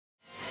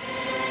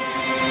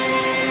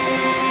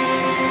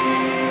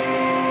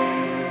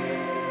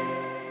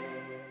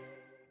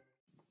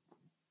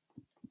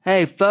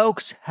Hey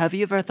folks, have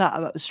you ever thought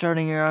about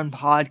starting your own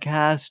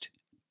podcast?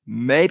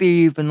 Maybe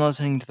you've been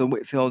listening to the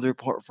Whitfield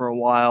Report for a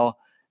while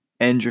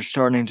and you're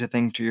starting to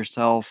think to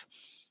yourself,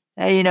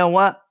 hey, you know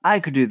what? I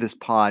could do this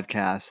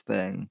podcast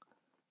thing.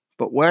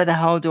 But where the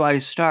hell do I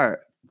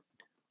start?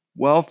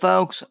 Well,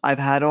 folks, I've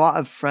had a lot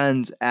of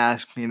friends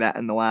ask me that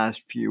in the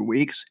last few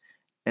weeks,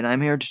 and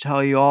I'm here to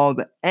tell you all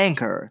that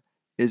Anchor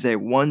is a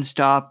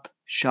one-stop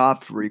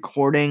shop for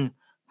recording,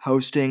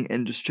 hosting,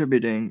 and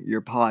distributing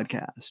your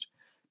podcast.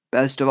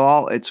 Best of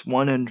all, it's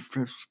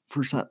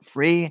 100%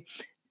 free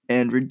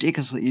and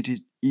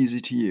ridiculously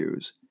easy to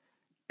use.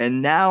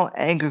 And now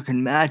Anchor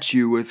can match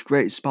you with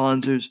great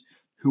sponsors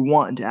who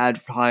want to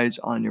advertise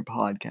on your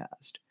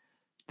podcast.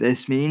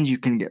 This means you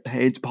can get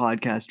paid to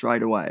podcast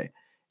right away.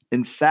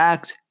 In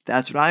fact,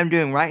 that's what I'm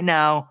doing right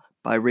now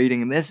by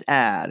reading this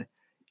ad.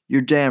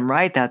 You're damn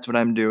right that's what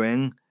I'm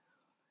doing.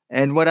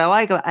 And what I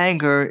like about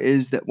Anchor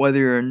is that whether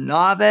you're a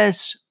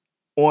novice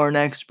or an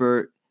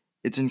expert,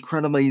 it's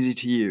incredibly easy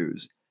to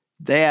use.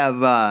 They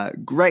have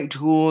great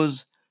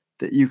tools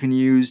that you can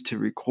use to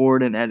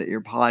record and edit your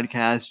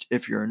podcast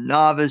if you're a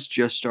novice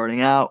just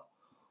starting out.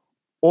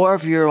 Or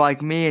if you're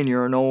like me and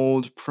you're an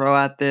old pro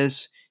at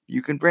this,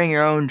 you can bring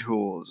your own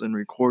tools and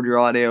record your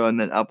audio and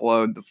then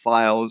upload the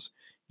files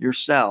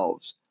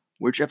yourselves.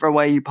 Whichever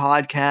way you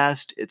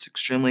podcast, it's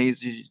extremely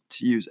easy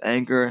to use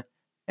Anchor,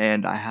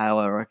 and I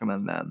highly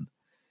recommend them.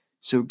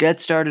 So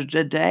get started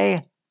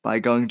today by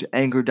going to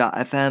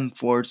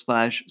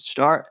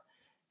anchor.fm/start.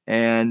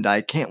 And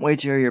I can't wait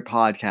to hear your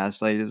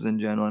podcast, ladies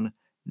and gentlemen.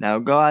 Now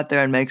go out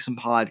there and make some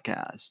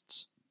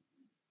podcasts.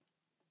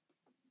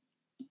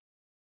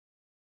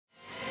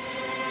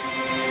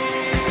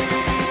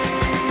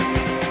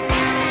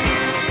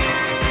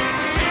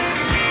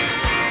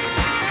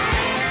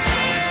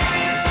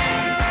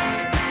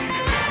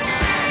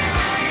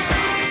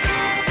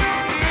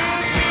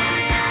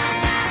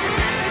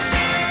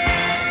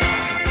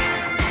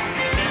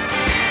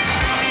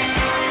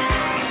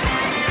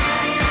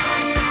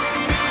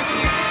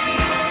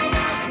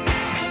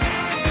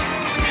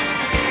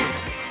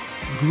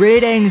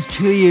 Greetings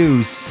to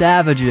you,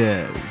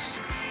 savages.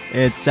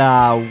 It's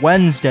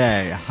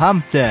Wednesday,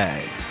 hump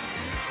day,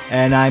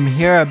 and I'm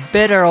here a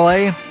bit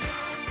early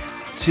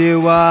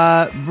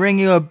to bring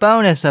you a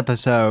bonus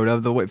episode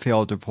of the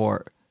Whitfield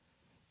Report.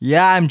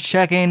 Yeah, I'm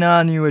checking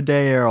on you a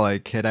day early,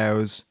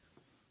 kiddos.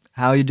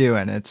 How you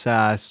doing? It's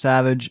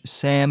Savage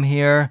Sam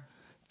here,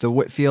 the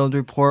Whitfield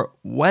Report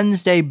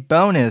Wednesday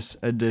bonus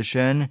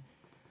edition.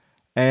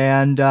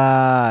 And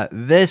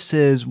this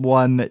is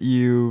one that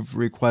you've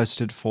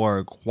requested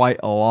for quite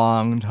a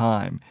long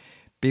time.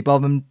 People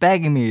have been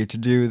begging me to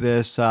do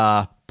this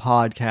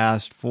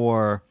podcast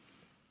for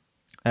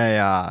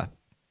a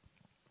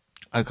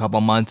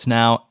couple months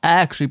now.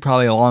 Actually,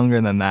 probably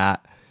longer than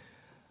that.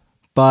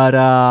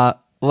 But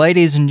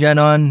ladies and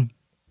gentlemen,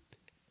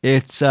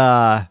 it's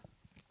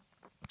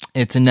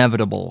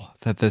inevitable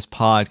that this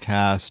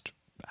podcast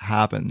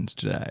happens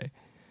today.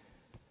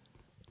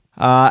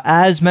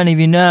 As many of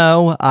you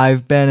know,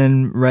 I've been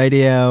in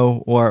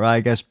radio, or I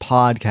guess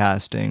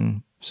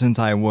podcasting, since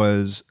I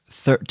was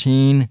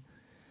 13.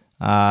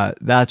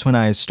 That's when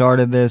I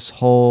started this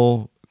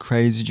whole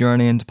crazy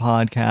journey into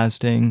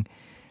podcasting.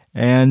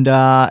 And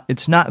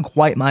it's not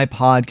quite my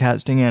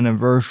podcasting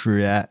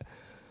anniversary yet,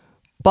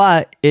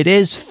 but it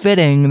is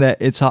fitting that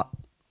it's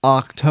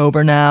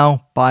October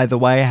now. By the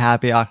way,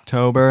 happy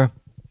October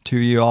to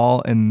you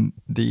all in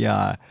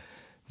the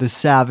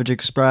Savage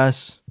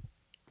Express.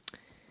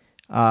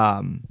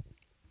 But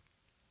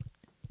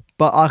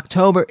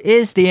October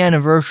is the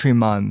anniversary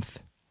month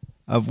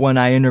of when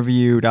I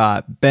interviewed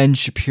Ben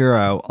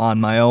Shapiro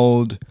on my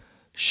old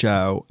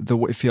show, The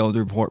Whitfield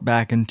Report,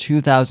 back in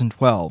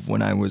 2012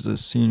 when I was a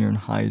senior in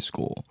high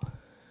school.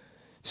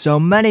 So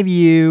many of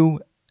you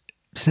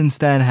since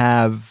then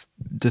have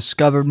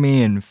discovered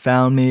me and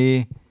found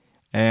me,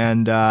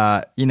 and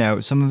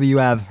some of you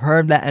have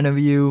heard that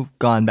interview,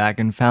 gone back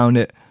and found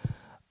it.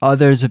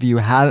 Others of you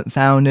haven't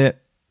found it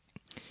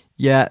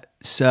yet.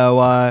 So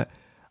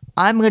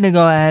I'm going to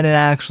go ahead and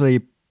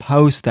actually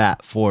post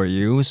that for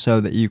you so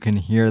that you can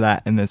hear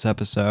that in this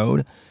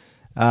episode.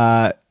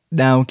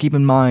 Now, keep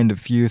in mind a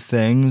few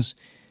things.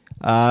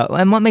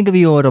 And let me give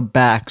you a little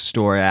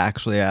backstory,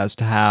 actually, as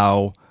to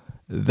how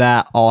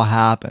that all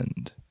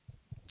happened.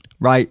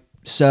 Right?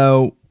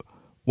 So,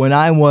 when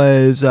I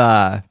was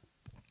in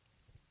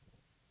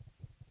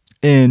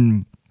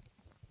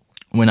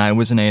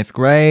 8th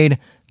grade,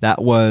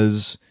 that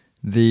was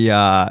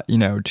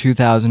the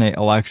 2008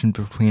 election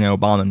between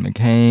Obama and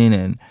McCain,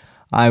 and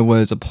I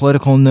was a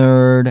political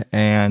nerd,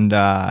 and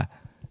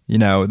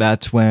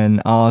that's when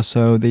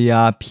also the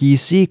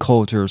PC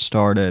culture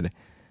started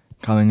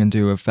coming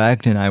into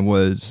effect, and I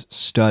was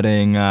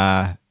studying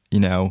the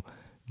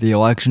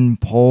election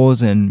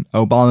polls, and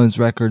Obama's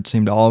record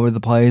seemed all over the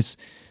place.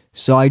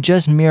 So I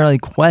just merely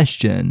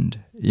questioned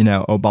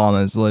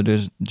Obama's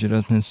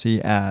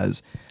legitimacy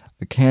as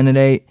a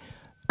candidate.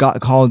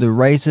 Got called a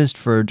racist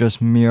for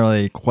just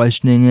merely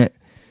questioning it.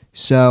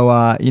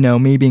 So,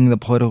 me being the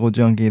political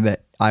junkie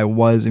that I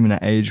was even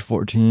at age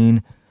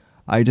 14,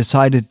 I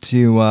decided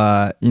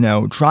to,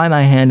 try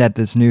my hand at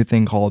this new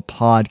thing called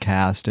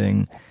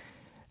podcasting.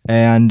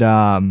 And,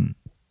 I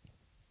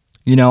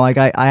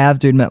have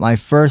to admit, my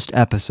first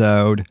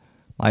episode,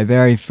 my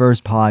very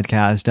first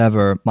podcast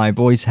ever, my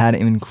voice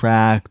hadn't even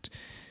cracked.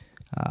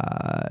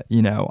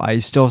 I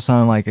still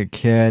sound like a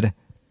kid.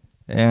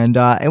 And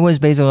it was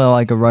basically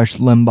like a Rush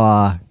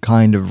Limbaugh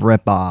kind of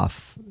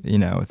ripoff,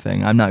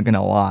 thing. I'm not going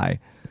to lie.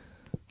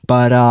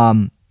 But,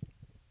 I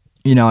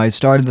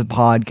started the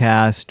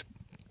podcast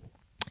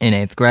in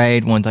 8th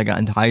grade. Once I got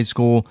into high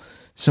school,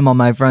 some of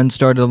my friends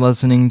started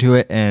listening to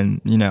it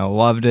and,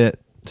 loved it.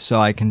 So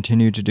I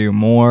continued to do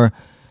more.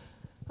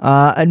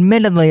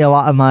 Admittedly, a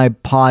lot of my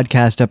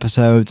podcast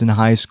episodes in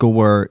high school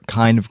were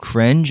kind of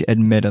cringe,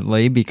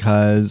 admittedly,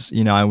 because,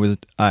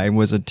 I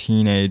was a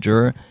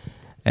teenager.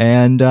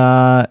 And,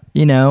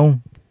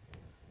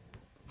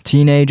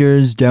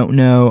 teenagers don't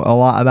know a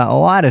lot about a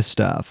lot of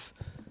stuff,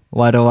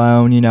 let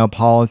alone,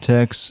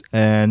 politics.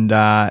 And,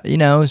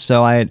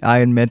 so I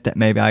admit that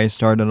maybe I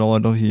started a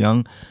little too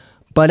young.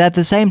 But at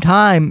the same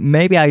time,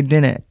 maybe I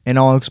didn't. And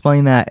I'll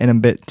explain that in a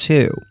bit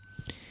too.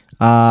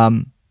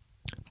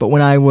 But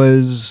when I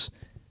was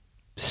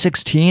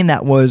 16,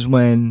 that was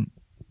when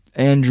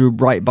Andrew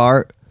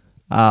Breitbart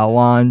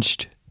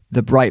launched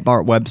the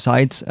Breitbart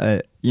websites,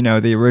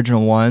 the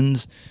original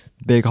ones,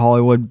 Big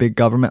Hollywood, Big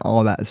Government,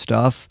 all that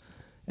stuff.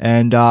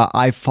 And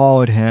I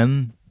followed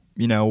him,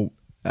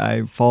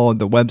 I followed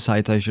the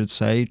websites, I should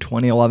say.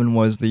 2011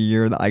 was the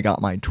year that I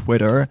got my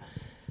Twitter.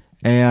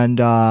 And,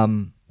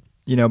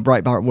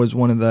 Breitbart was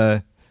one of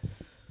the,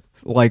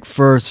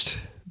 first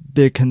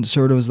big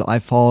conservatives that I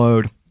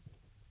followed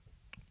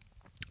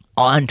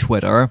on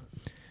Twitter.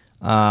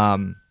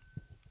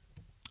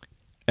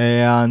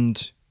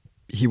 And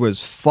he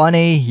was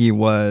funny. He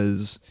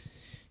was,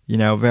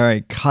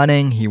 very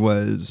cunning. He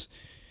wasn't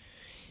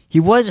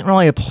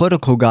really a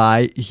political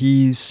guy.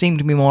 He seemed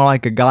to be more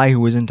like a guy who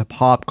was into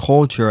pop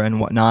culture and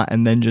whatnot,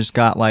 and then just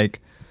got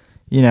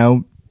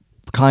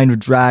kind of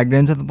dragged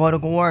into the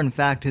political war. In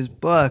fact, his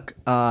book,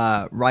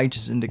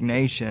 Righteous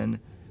Indignation,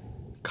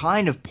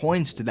 kind of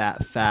points to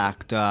that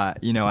fact,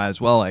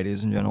 as well,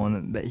 ladies and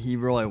gentlemen, that he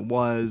really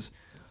was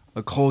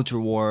a culture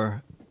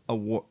war,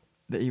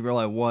 that he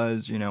really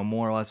was,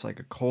 more or less like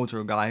a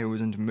cultural guy who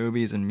was into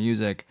movies and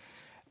music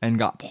and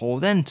got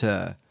pulled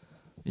into,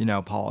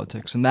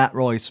 politics. And that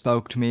really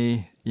spoke to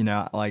me,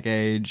 at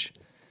age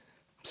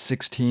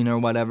 16 or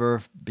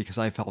whatever, because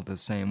I felt the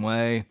same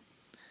way.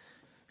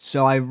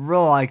 So I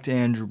really liked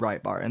Andrew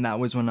Breitbart, and that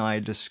was when I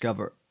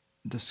discovered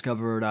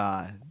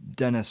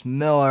Dennis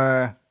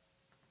Miller,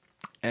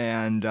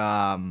 and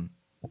that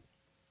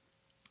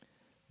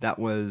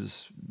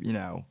was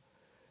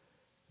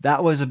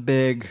a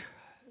big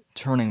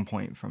turning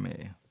point for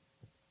me.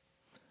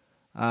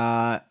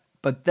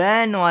 But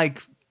then,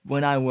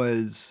 when I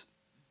was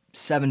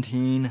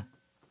 17,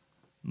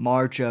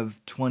 March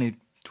of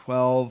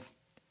 2012,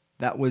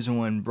 that was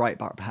when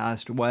Breitbart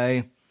passed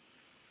away.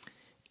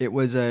 It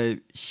was a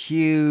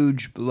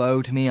huge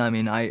blow to me. I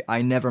mean,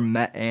 I never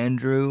met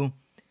Andrew,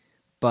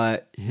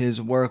 but his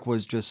work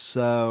was just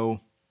so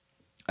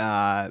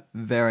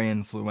very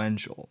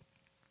influential.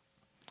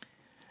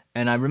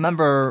 And I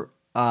remember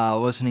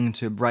listening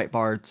to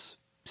Breitbart's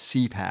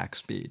CPAC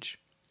speech,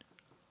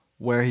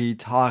 where he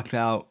talked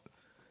about,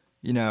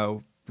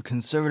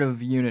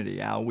 conservative unity,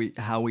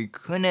 how we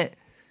couldn't,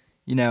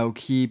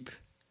 keep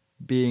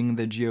being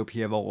the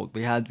GOP of old.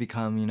 We had to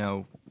become,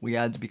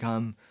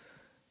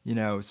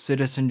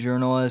 citizen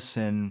journalists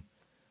and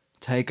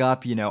take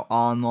up,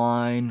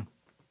 online,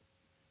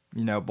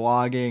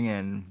 blogging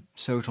and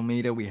social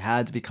media. We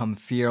had to become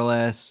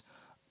fearless.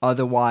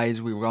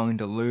 Otherwise, we were going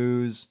to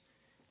lose.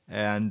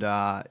 And,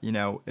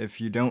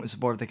 if you don't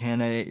support the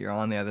candidate, you're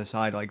on the other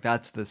side.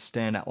 That's the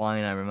standout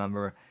line I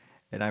remember.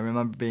 And I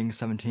remember being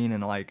 17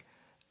 and,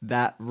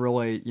 that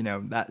really,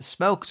 that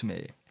spoke to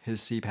me.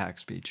 His CPAC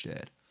speech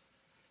did.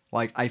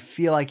 I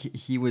feel like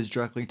he was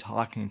directly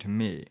talking to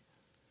me.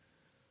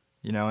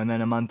 And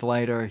then a month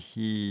later,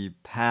 he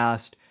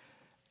passed.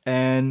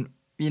 And,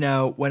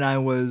 when I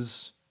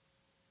was,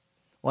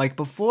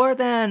 before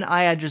then,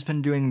 I had just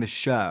been doing the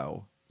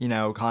show,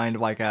 kind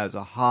of as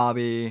a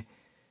hobby.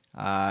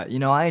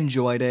 I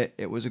enjoyed it.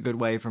 It was a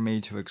good way for me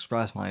to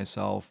express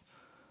myself.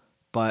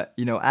 But,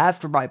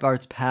 after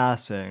Breitbart's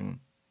passing,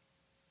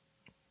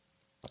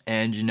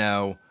 and,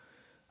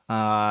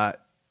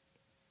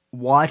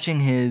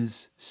 watching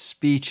his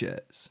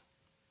speeches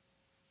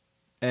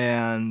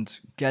and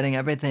getting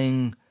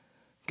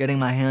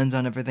my hands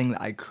on everything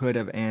that I could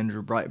of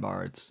Andrew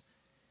Breitbart's,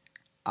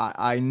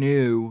 I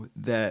knew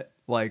that,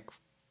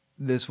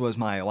 this was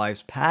my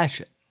life's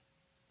passion.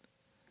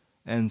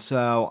 And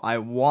so I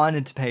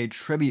wanted to pay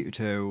tribute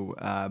to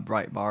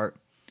Breitbart.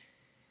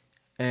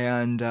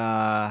 And,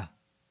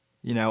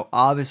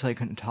 obviously I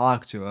couldn't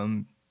talk to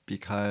him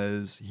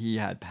because he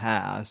had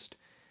passed.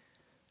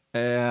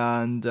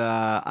 And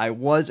I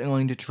was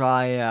going to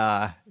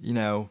try,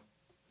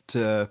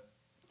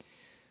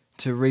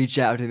 to reach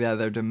out to the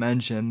other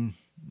dimension,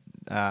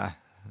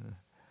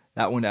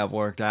 that wouldn't have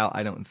worked out,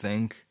 I don't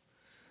think.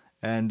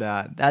 And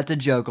that's a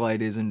joke,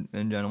 ladies and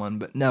gentlemen.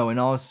 But no, in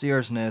all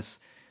seriousness,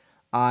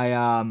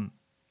 I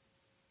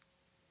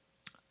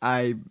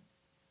I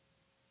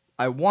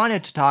I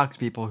wanted to talk to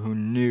people who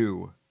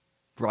knew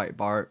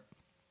Breitbart,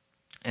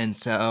 and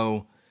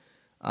so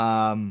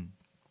um,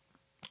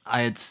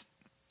 I had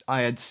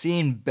I had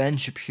seen Ben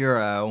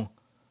Shapiro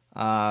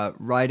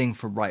writing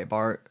for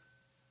Breitbart.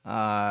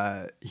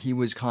 He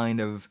was kind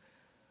of,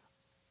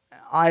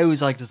 I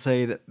always like to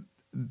say that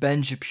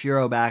Ben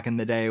Shapiro back in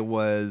the day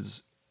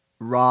was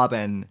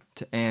Robin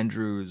to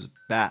Andrew's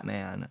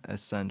Batman,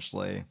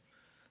 essentially.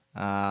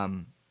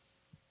 Um,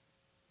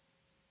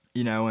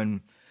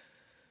 and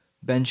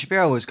Ben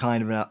Shapiro was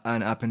kind of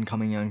an up and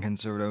coming young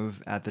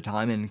conservative at the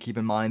time. And keep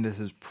in mind, this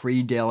is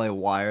pre Daily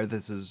Wire.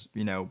 This is,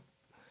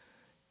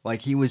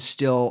 like he was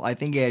still, I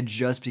think he had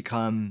just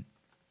become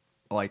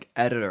like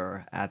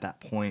editor at that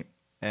point,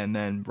 and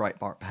then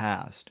Breitbart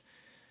passed.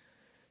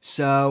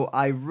 So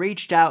I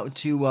reached out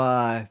to,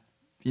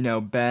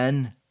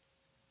 Ben.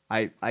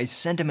 I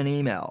sent him an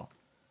email.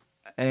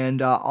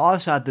 And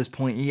also at this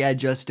point, he had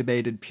just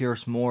debated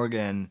Pierce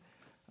Morgan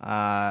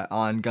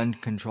on gun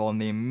control in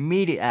the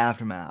immediate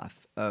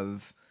aftermath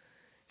of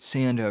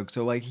Sandhook.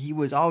 So, like, he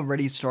was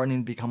already starting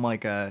to become,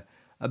 like, a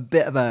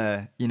bit of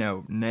a,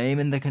 name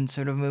in the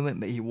conservative movement,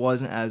 but he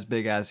wasn't as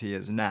big as he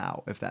is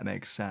now, if that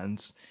makes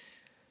sense.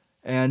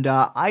 And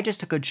I just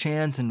took a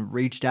chance and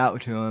reached out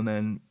to him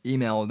and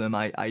emailed him.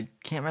 I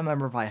can't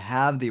remember if I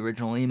have the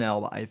original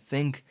email, but I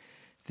think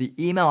the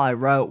email I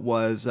wrote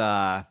was,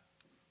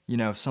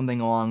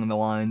 something along the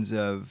lines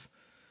of,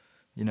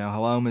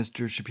 hello,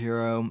 Mr.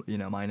 Shapiro.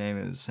 My name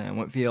is Sam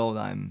Whitfield.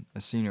 I'm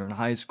a senior in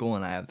high school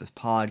and I have this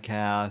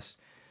podcast.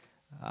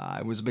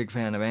 I was a big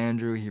fan of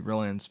Andrew. He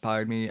really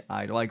inspired me.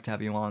 I'd like to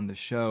have you on the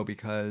show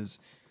because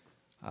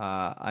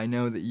I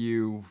know that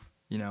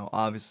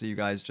obviously you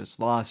guys just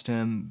lost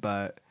him,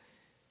 but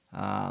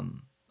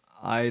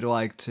I'd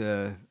like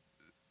to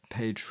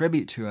pay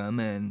tribute to him,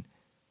 and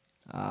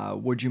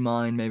would you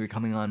mind maybe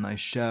coming on my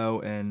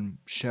show and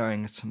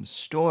sharing some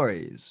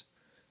stories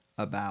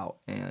about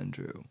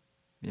Andrew?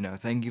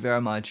 Thank you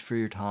very much for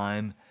your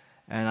time,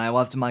 and I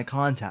left my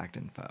contact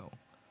info.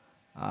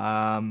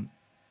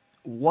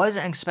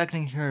 Wasn't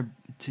expecting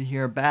to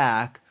hear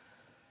back,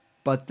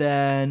 but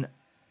then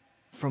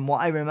from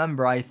what I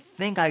remember, I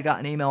think I got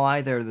an email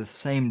either the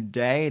same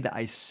day that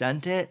I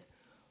sent it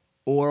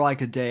or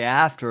like a day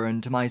after,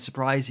 and to my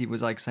surprise, he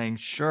was like saying,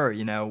 sure,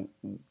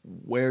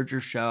 where's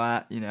your show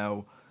at,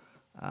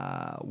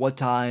 what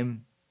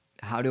time,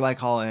 how do I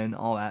call in,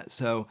 all that.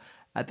 So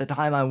at the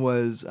time I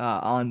was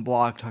on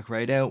Blog Talk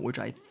Radio, which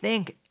I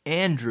think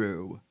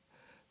Andrew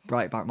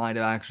Breitbart might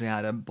have actually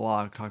had a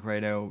Blog Talk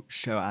Radio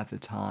show at the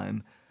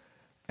time.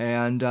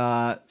 And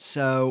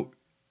so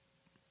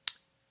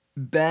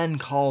Ben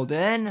called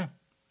in,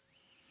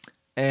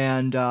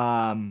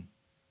 and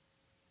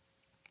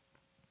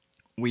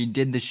we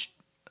did the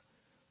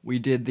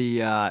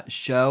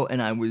show,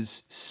 and I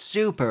was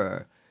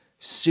super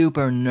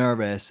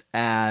nervous,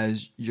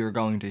 as you're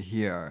going to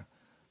hear.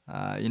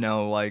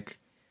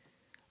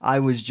 I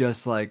was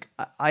just like,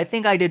 I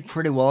think I did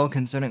pretty well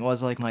considering it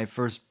was like my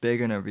first big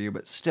interview,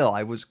 but still,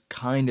 I was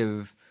kind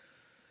of,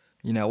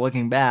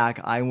 looking back,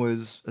 I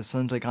was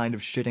essentially kind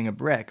of shitting a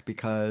brick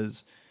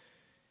because,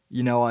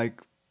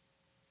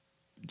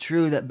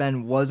 true that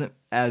Ben wasn't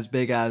as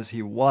big as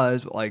he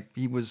was, but like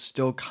he was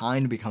still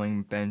kind of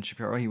becoming Ben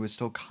Shapiro. He was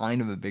still kind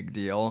of a big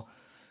deal,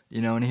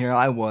 and here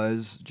I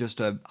was, just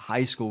a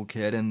high school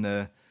kid in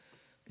the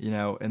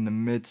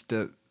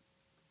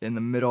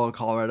middle of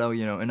Colorado.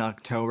 In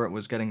October it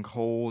was getting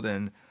cold,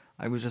 and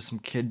I was just some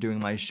kid doing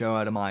my show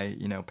out of my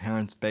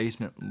parents'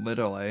 basement,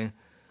 literally.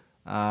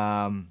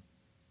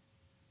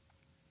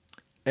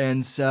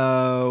 And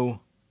so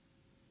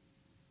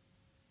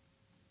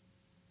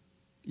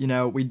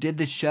we did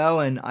the show,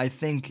 and I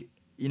think,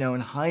 in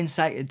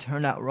hindsight, it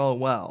turned out real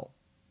well.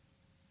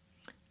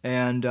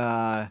 And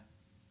I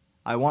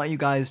want you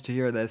guys to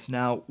hear this.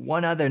 Now,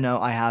 one other note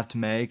I have to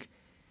make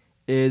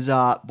is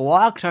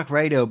Blog Talk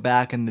Radio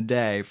back in the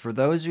day. For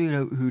those of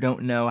you who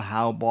don't know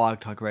how Blog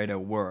Talk Radio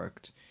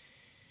worked,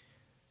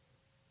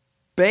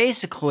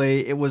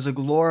 basically, it was a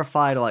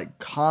glorified, like,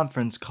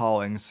 conference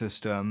calling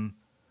system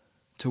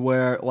to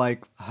where,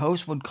 like,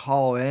 hosts would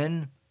call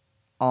in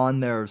on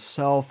their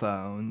cell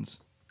phones,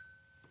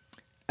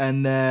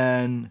 and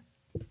then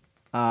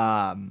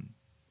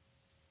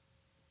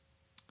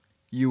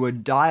you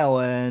would dial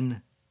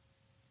in,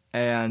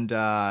 and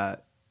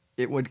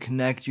it would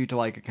connect you to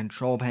like a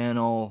control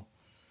panel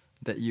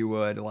that you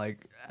would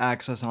like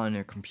access on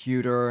your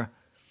computer,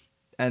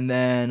 and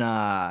then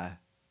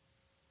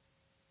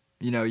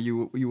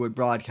you would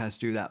broadcast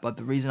through that. But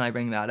the reason I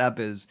bring that up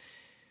is,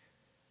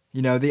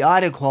 the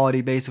audio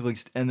quality basically,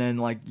 and then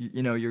like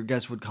your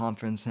guests would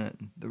conference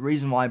in. The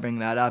reason why I bring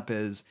that up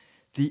is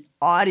the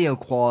audio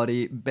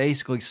quality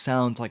basically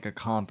sounds like a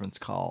conference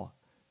call.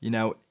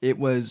 It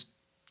was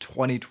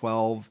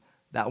 2012.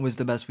 That was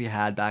the best we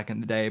had back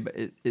in the day, but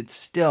it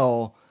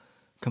still,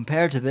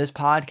 compared to this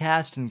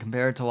podcast and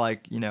compared to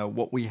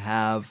what we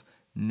have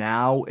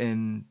now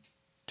in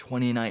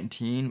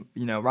 2019,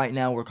 right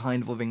now we're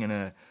kind of living in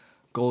a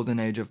golden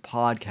age of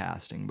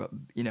podcasting. But,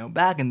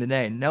 back in the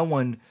day, no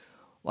one,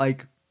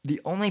 the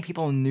only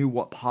people who knew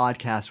what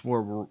podcasts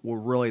were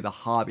really the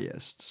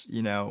hobbyists,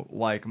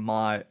 like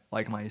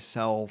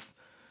myself,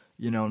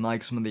 and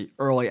like some of the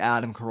early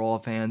Adam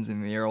Carolla fans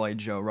and the early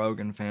Joe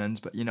Rogan fans.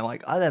 But,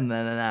 other than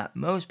that,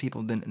 most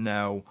people didn't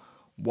know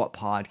what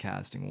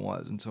podcasting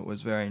was. And so it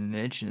was very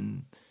niche.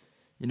 And,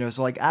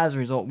 so as a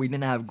result, we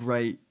didn't have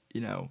great,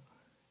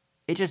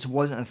 it just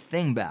wasn't a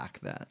thing back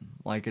then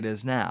like it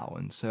is now.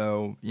 And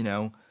so,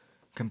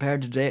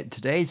 compared to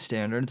today's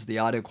standards, the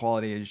audio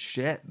quality is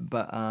shit.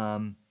 But,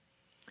 I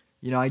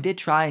did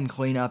try and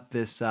clean up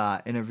this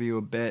interview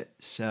a bit.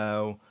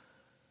 So,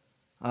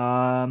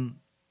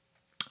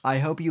 I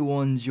hope you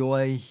will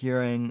enjoy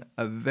hearing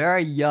a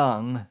very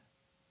young,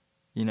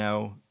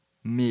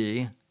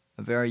 me,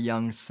 a very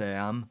young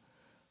Sam,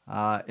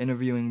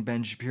 interviewing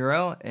Ben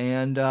Shapiro.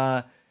 And,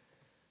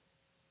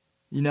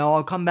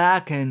 I'll come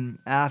back and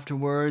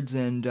afterwards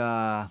and,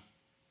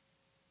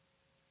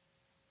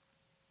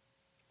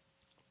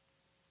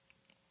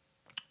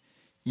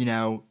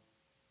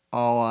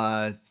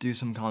 I'll do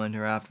some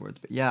commentary afterwards.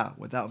 But yeah,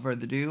 without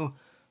further ado,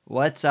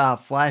 let's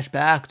flash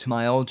back to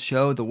my old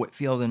show, The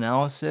Whitfield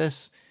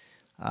Analysis.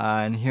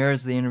 And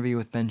here's the interview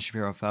with Ben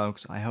Shapiro,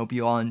 folks. I hope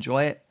you all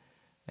enjoy it.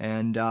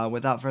 And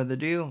without further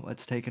ado,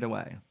 let's take it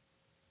away.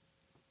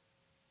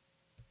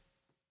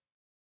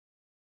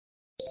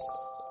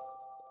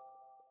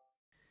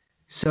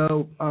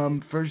 So,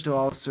 first of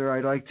all, sir,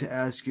 I'd like to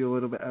ask you a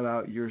little bit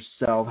about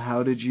yourself.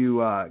 How did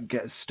you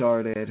get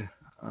started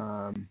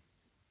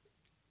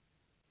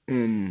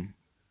in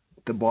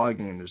the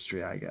blogging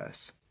industry, I guess?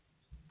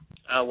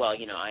 Well,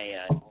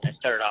 I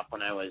started off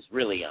when I was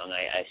really young.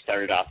 I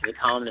started off as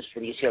a columnist for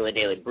the UCLA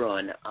Daily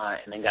Bruin,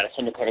 and then got a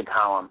syndicated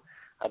column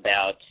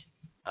about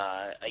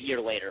a year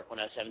later when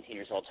I was 17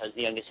 years old. So I was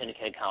the youngest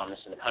syndicated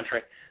columnist in the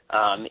country.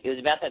 It was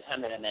about that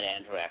time that I met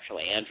Andrew,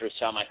 actually. Andrew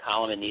saw my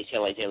column in the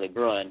UCLA Daily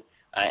Bruin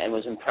and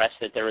was impressed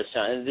that there was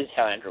this is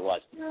how Andrew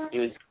was. He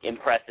was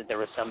impressed that there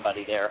was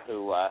somebody there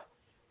who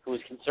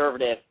was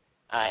conservative.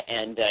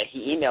 And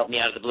he emailed me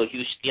out of the blue. He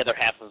was the other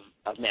half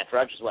of Matt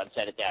Drudge's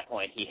website at that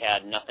point. He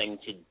had nothing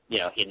to, he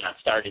had not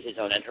started his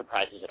own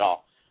enterprises at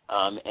all.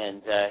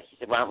 And he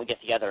said, why don't we get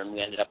together? And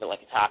we ended up at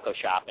like a taco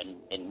shop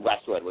in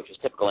Westwood, which is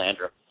typical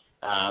Andrew.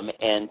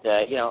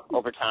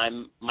 Over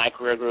time, my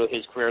career grew,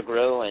 his career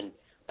grew. And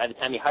by the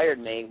time he hired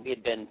me, we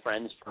had been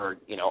friends for,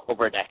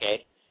 over a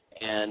decade.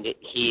 And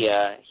he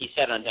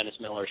said on Dennis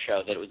Miller's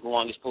show that it was the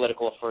longest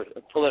political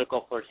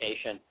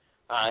flirtation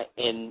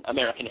in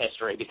American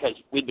history, because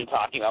we'd been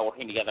talking about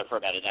working together for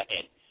about a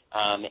decade.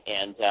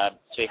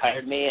 So he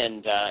hired me,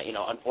 and,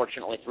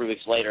 unfortunately 3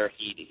 weeks later,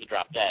 he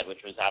dropped dead,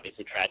 which was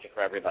obviously tragic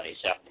for everybody.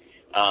 So,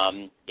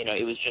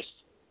 it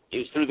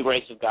was through the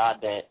grace of God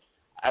that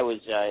I was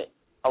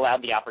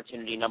allowed the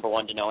opportunity, number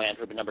one, to know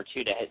Andrew, but number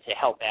two, to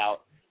help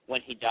out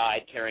when he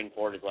died, carrying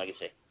forward his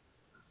legacy.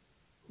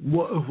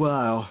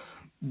 Wow.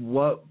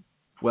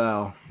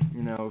 Well,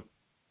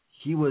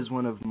 he was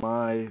one of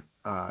my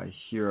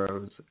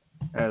heroes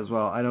as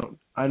well.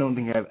 I don't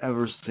think I've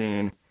ever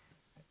seen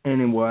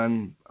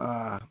anyone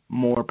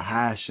more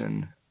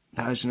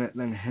passionate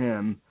than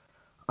him.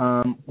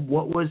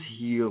 What was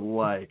he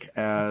like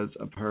as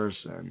a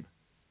person?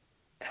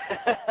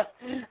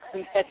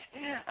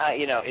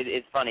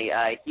 It's funny.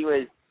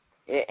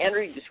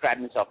 Andrew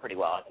described himself pretty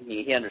well.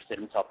 He understood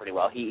himself pretty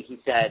well. He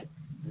said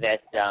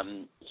that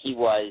he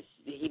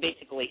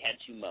basically had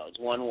two modes.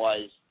 One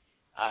was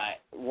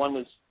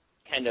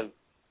kind of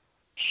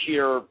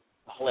sheer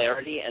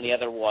hilarity, and the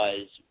other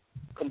was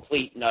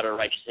complete and utter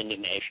righteous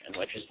indignation,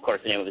 which is, of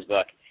course, the name of his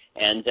book.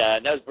 And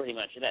that was pretty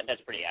much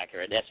that's pretty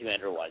accurate. That's who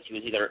Andrew was. He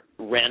was either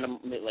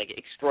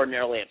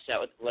extraordinarily upset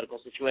with the political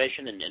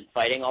situation and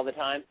fighting all the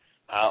time,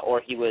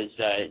 or he was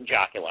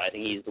jocular. I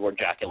think he used the word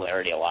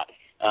jocularity a lot.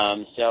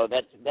 So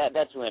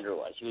that's who Andrew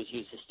was. He was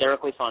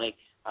hysterically funny.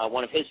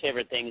 One of his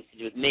favorite things to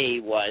do with me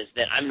was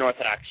that I'm an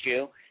Orthodox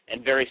Jew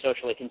and very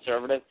socially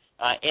conservative.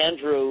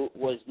 Andrew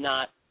was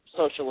not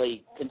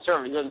socially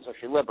conservative. He wasn't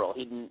socially liberal.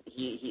 He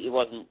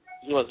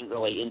wasn't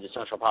really into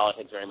social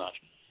politics very much.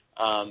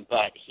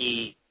 But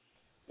he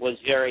was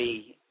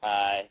very,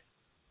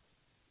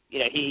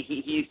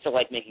 he used to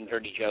like making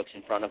dirty jokes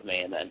in front of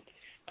me, and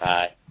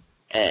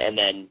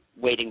then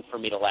waiting for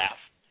me to laugh,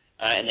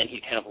 and then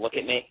he'd kind of look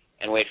at me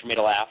and wait for me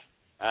to laugh,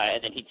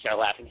 and then he'd start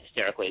laughing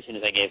hysterically as soon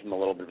as I gave him a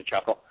little bit of a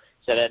chuckle.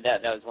 So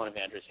that was one of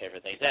Andrew's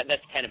favorite things.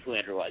 That's kind of who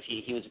Andrew was.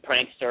 He was a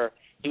prankster.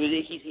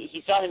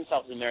 He saw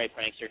himself as a merry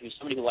prankster. He was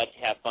somebody who liked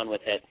to have fun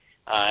with it.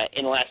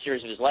 In the last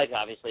years of his life,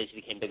 obviously, as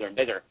he became bigger and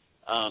bigger,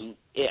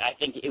 I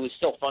think it was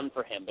still fun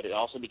for him, but it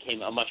also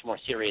became a much more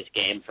serious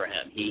game for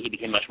him. He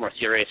became much more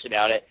serious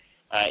about it.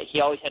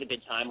 He always had a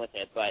good time with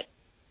it, but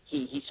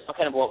he saw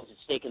kind of what was at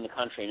stake in the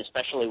country, and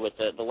especially with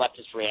the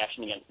leftist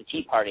reaction against the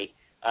Tea Party,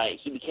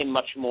 he became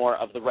much more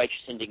of the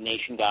righteous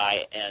indignation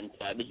guy and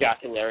the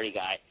jocularity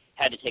guy,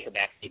 had to take a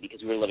backseat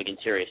because we were living in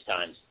serious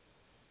times.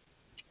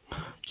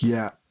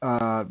 Yeah,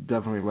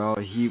 definitely. Well,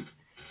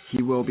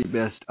 he will be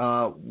missed.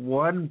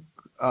 One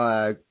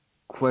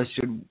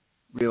question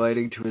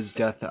relating to his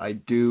death that I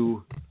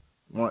do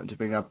want to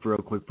bring up real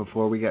quick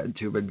before we get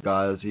into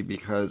Benghazi,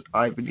 because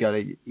I've been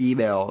getting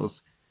emails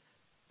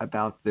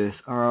about this.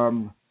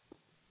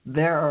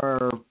 There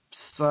are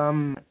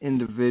some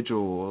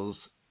individuals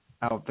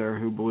out there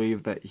who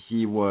believe that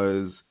he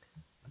was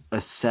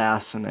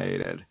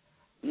assassinated.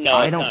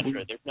 No, it's not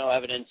true. There's no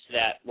evidence to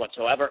that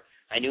whatsoever.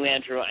 I knew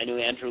Andrew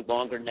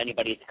longer than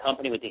anybody at the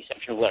company, with the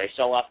exception of Larry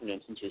Soloff, who knew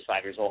him since he was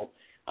 5 years old.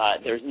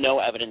 There's no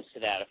evidence to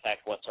that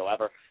effect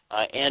whatsoever.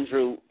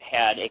 Andrew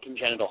had a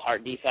congenital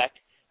heart defect.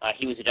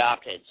 He was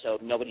adopted, so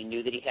nobody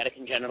knew that he had a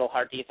congenital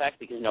heart defect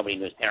because nobody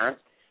knew his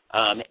parents.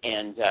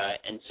 And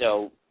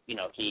so, you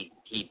know, he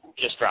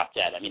just dropped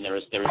dead. I mean, there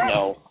was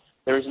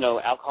no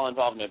alcohol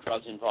involved, no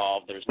drugs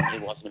involved. It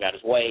wasn't about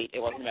his weight. It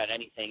wasn't about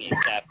anything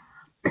except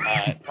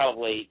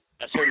probably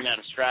a certain amount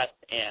of stress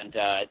and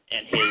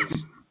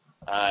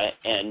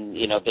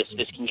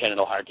this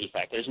congenital heart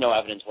defect. There's no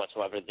evidence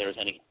whatsoever that there was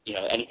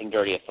anything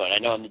dirty afoot. I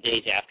know in the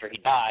days after he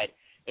died,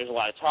 there's a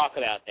lot of talk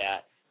about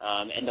that,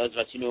 and those of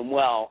us who knew him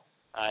well,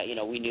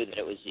 we knew that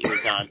it was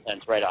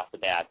nonsense right off the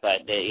bat.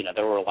 But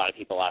there were a lot of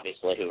people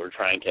obviously who were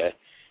trying to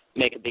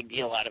make a big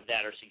deal out of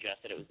that or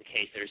suggest that it was the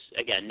case. There's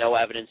again no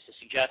evidence to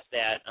suggest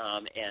that,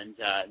 and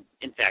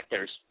in fact,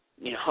 there's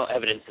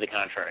evidence to the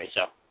contrary.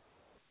 So.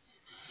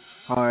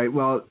 All right,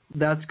 well,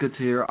 that's good to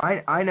hear.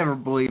 I never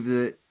believed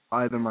it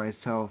either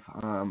myself.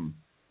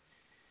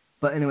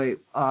 But anyway,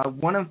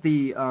 one of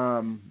the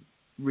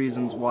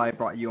reasons why I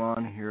brought you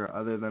on here,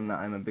 other than that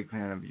I'm a big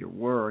fan of your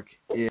work,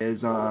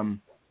 is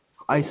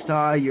I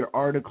saw your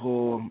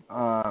article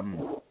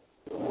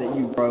that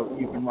you wrote.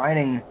 You've been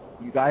writing.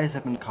 You guys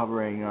have been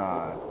covering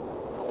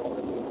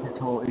this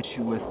whole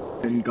issue with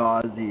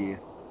Benghazi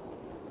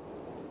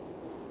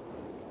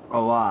a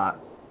lot,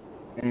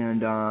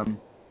 and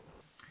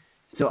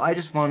so I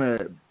just want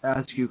to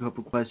ask you a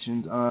couple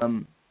questions.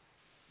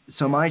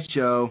 So my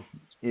show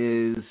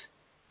is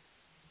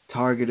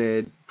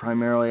targeted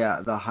primarily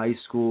at the high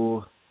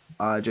school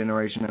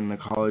generation and the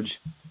college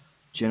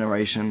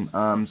generation.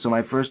 So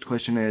my first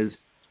question is,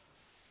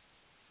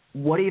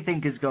 what do you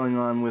think is going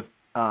on with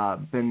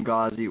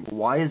Benghazi?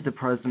 Why has the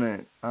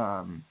president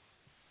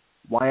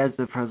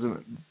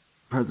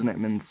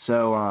been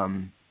so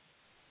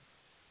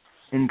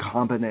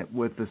incompetent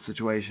with the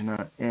situation,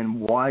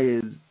 and why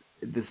is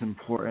this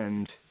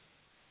important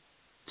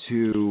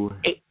to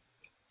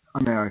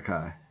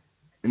America?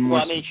 Well,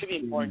 I mean, it should be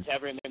important to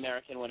every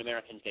American when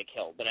Americans get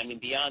killed. But I mean,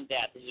 beyond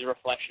that, this is a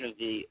reflection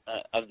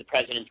of the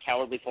president's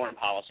cowardly foreign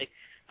policy.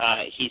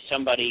 He's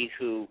somebody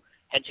who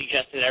had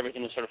suggested that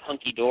everything was sort of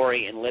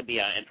hunky-dory in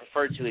Libya and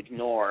preferred to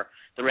ignore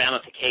the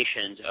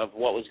ramifications of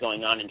what was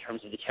going on in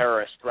terms of the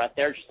terrorist threat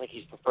there, just like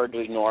he's preferred to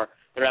ignore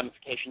the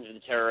ramifications of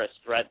the terrorist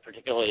threat,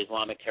 particularly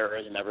Islamic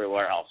terrorism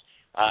everywhere else.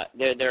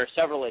 There are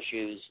several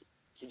issues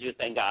to do with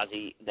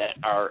Benghazi that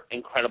are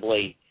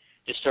incredibly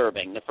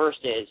disturbing. The first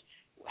is,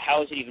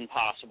 how is it even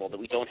possible that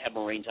we don't have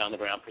Marines on the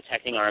ground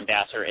protecting our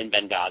ambassador in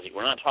Benghazi?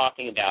 We're not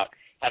talking about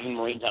having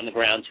Marines on the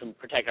ground to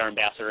protect our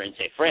ambassador in,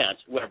 say, France,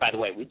 where, by the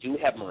way, we do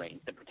have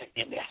Marines that protect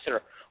the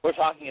ambassador. We're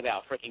talking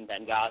about freaking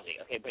Benghazi.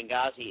 Okay,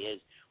 Benghazi is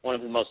one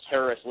of the most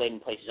terrorist-laden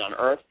places on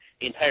earth.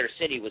 The entire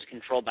city was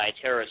controlled by a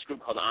terrorist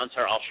group called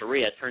Ansar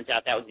al-Sharia. It turns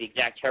out that was the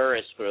exact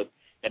terrorist group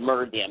that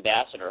murdered the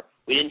ambassador.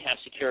 We didn't have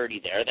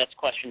security there. That's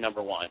question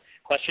number one.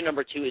 Question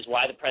number two is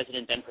why the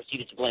president then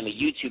proceeded to blame a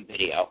YouTube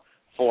video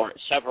for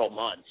several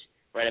months,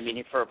 right? I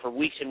mean, for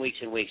weeks and weeks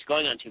and weeks,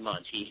 going on 2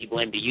 months, he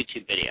blamed a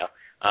YouTube video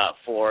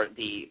for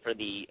the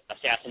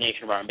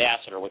assassination of our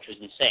ambassador, which was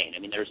insane. I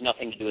mean, there was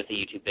nothing to do with the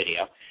YouTube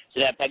video. So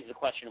that begs the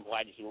question of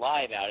why did he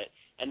lie about it?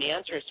 And the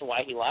answer as to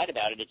why he lied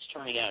about it, it's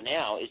turning out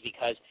now, is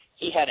because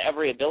he had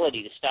every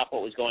ability to stop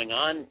what was going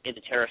on in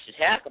the terrorist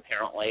attack,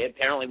 apparently.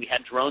 Apparently we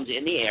had drones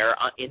in the air,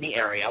 in the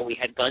area. We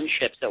had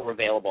gunships that were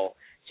available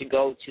to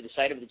go to the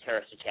site of the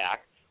terrorist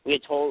attack. We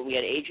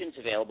had agents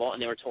available,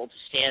 and they were told to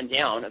stand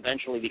down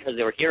eventually because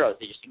they were heroes.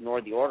 They just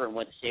ignored the order and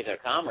went to save their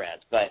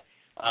comrades. But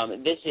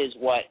this is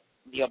what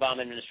the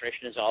Obama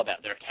administration is all about.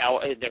 They're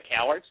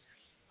cowards.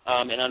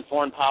 And on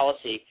foreign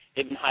policy,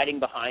 they've been hiding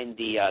behind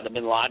the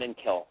bin Laden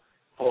kill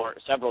for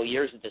several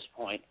years at this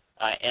point.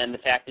 And the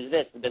fact is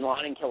this: the bin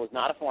Laden kill was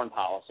not a foreign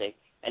policy,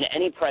 and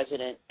any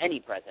president,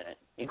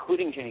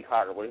 including Jimmy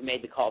Carter, would have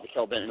made the call to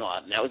kill bin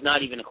Laden. That was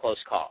not even a close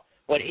call.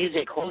 What is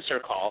a closer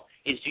call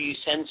is, do you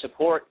send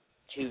support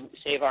to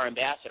save our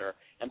ambassador?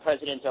 And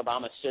President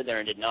Obama stood there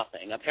and did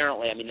nothing.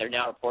 Apparently, I mean, there are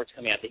now reports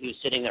coming out that he was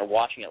sitting there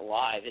watching it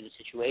live in the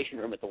Situation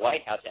Room at the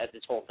White House as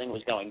this whole thing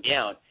was going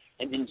down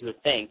and didn't do a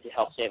thing to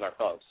help save our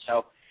folks.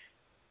 So,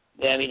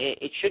 I mean,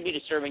 it should be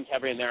disturbing to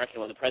every American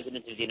when the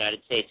President of the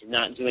United States is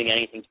not doing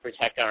anything to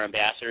protect our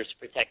ambassadors, to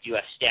protect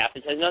U.S. staff.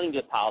 This has nothing to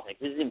do with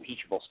politics. This is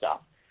impeachable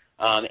stuff.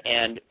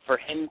 And for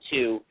him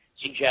to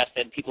suggest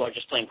that people are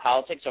just playing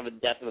politics over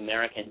the death of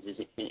Americans,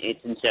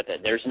 it's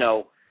insipid. There's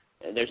no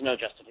there's no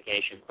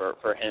justification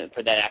for him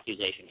for that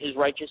accusation. His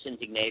righteous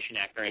indignation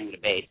during the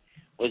debate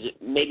was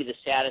maybe the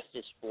saddest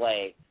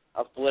display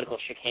of political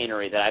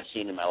chicanery that I've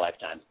seen in my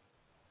lifetime.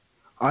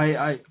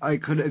 I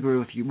couldn't agree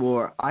with you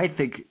more. I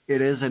think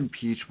it is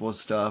impeachable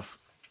stuff.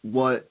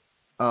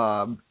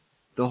 The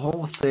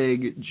whole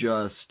thing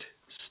just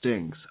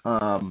stinks.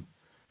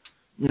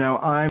 You know,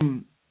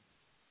 I'm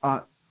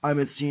a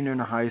senior in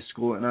high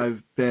school, and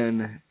I've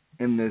been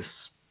in this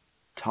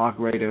talk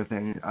radio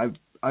thing.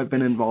 I've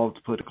been involved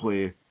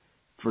politically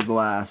for the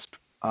last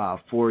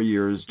 4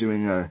 years,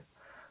 doing a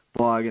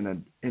blog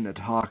and a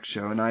talk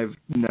show, and I've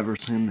never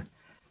seen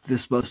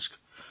this much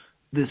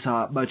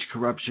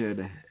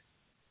corruption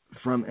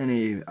from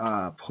any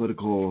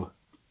political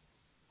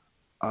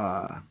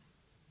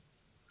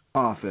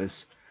office.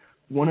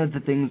 One of the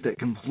things that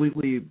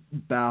completely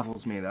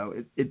baffles me, though,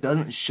 it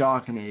doesn't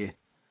shock me,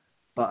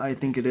 but I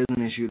think it is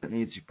an issue that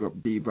needs to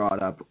be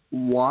brought up.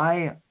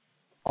 Why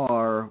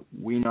are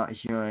we not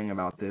hearing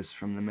about this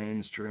from the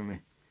mainstream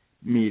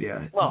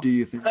media? Well, do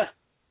you think?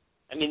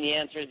 I mean, the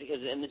answer is because,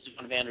 and this is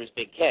one of Andrew's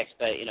big kicks,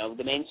 but, you know,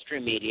 the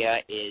mainstream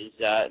media is,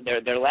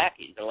 they're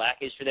lackeys. They're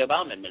lackeys for the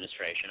Obama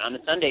administration. On the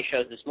Sunday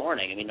shows this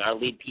morning, I mean, our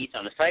lead piece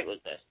on the site was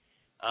this,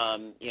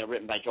 you know,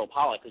 written by Joel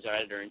Pollack, who's our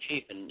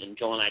editor-in-chief, and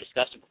Joel and I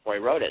discussed it before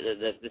he wrote it.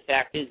 The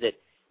fact is that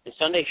the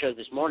Sunday shows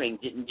this morning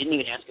didn't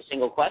even ask a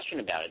single question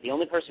about it. The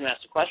only person who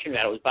asked a question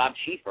about it was Bob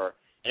Schieffer,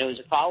 and it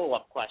was a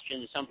follow-up question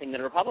to something that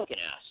a Republican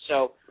asked.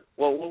 So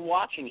what we're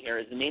watching here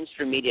is the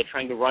mainstream media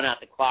trying to run out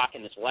the clock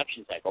in this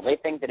election cycle. They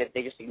think that if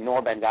they just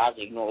ignore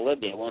Benghazi, ignore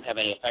Libya, it won't have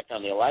any effect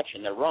on the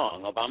election. They're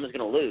wrong. Obama's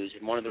going to lose,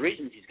 and one of the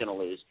reasons he's going to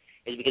lose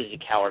is because he's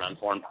a coward on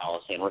foreign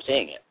policy, and we're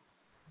seeing it.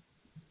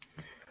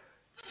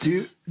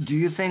 Do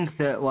you think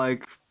that,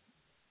 like,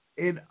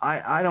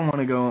 I don't want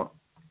to go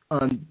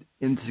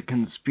into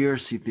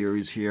conspiracy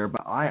theories here,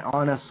 but I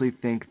honestly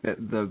think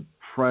that the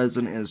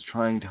president is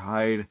trying to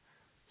hide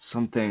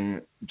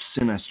something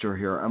sinister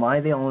here. Am I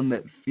the only one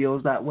that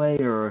feels that way,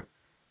 or,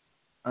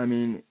 I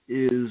mean,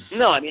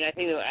 No, I mean, I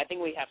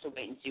think we have to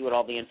wait and see what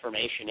all the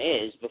information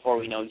is before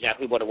we know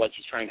exactly what it was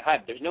he's trying to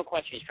hide. There's no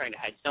question he's trying to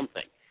hide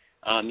something.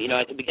 You know,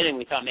 at the beginning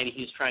we thought maybe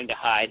he was trying to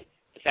hide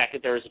the fact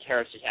that there was a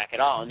terrorist attack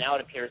at all, and now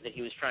it appears that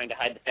he was trying to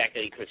hide the fact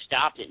that he could have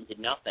stopped it and did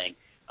nothing.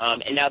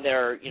 And now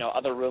there are, you know,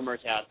 other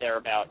rumors out there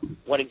about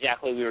what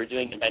exactly we were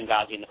doing in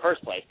Benghazi in the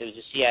first place. There was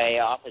a CIA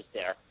office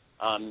there.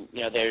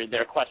 You know, there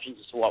are questions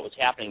as to what was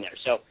happening there.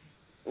 So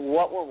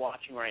what we're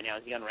watching right now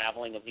is the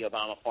unraveling of the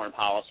Obama foreign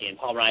policy, and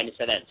Paul Ryan has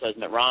said that, and so has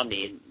Mitt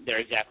Romney, and they're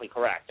exactly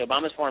correct.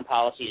 Obama's foreign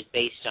policy is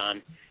based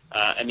on,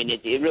 I mean,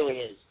 it really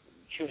is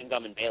chewing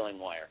gum and bailing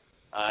wire,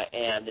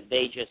 and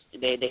they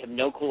have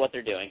no clue what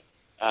they're doing.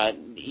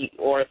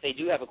 Or if they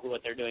do have a clue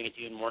what they're doing, it's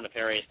even more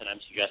nefarious than I'm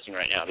suggesting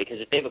right now.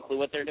 Because if they have a clue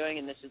what they're doing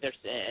and this is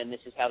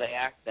how they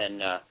act, then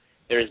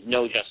there is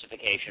no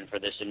justification for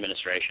this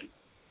administration.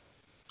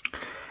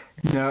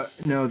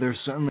 No, there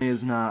certainly is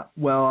not.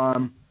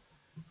 Well,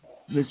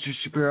 Mr.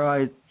 Shapiro,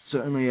 I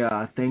certainly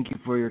thank you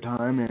for your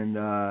time, and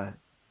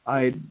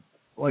I'd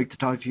like to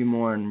talk to you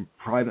more in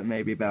private,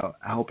 maybe about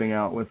helping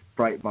out with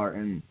Breitbart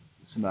and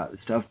some of that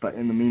stuff. But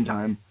in the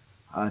meantime,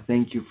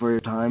 thank you for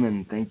your time,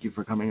 and thank you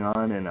for coming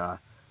on. And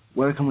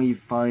where can we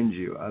find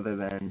you other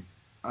than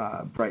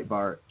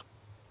Breitbart?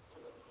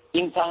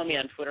 You can follow me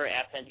on Twitter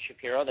at Ben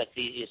Shapiro. That's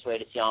the easiest way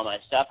to see all my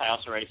stuff. I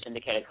also write a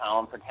syndicated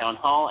column for Town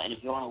Hall, and if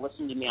you want to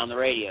listen to me on the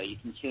radio, you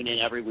can tune in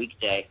every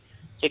weekday,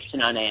 6 to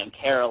 9 a.m.,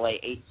 KRLA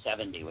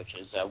 870, which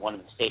is one of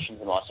the stations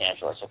in Los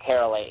Angeles, so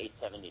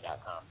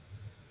KRLA870.com.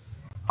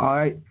 All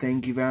right.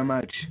 Thank you very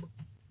much.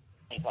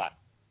 Thanks a lot.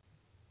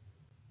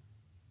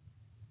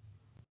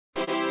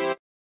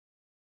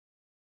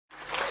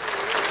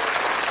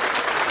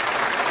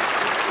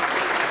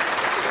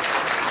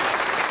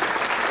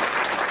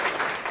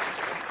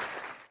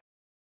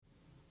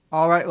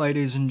 All right,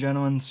 ladies and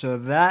gentlemen, so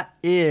that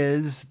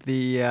is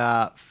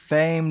the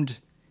famed,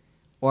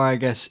 or I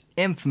guess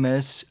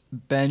infamous,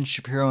 Ben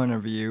Shapiro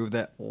interview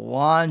that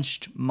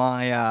launched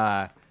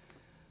my,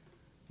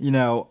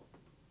 that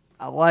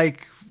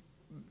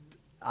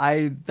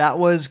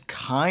was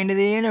kind of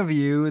the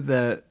interview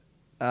that,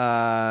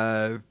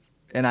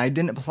 and I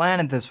didn't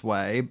plan it this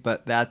way,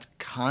 but that's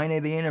kind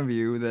of the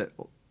interview that,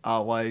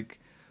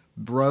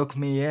 broke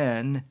me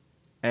in,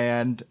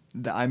 and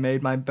that I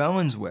made my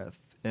bones with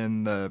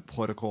in the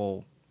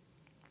political,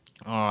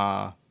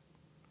 world.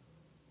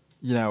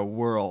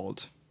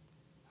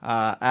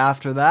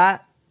 After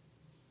that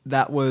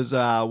was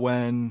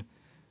when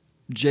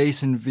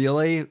Jason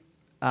Veely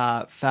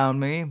found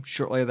me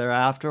shortly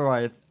thereafter.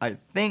 I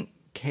think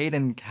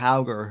Caden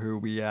Cowger, who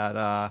we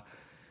had,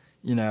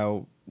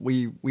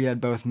 we had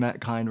both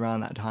met kind of around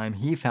that time.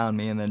 He found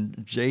me, and then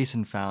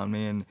Jason found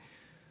me, and,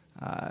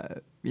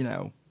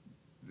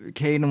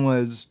 Caden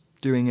was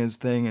doing his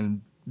thing,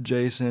 and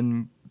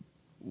Jason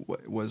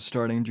was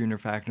starting Junior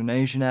Factor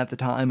Nation at the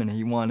time, and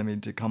he wanted me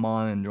to come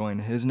on and join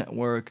his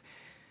network.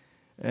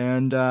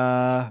 And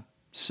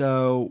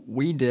so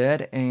we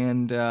did,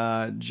 and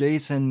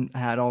Jason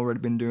had already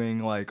been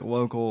doing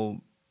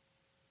local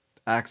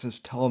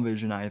access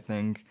television, I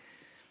think,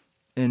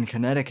 in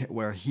Connecticut,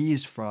 where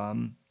he's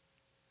from.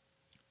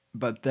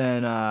 But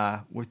then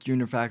with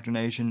Junior Factor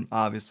Nation,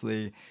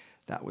 obviously,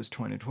 that was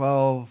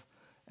 2012.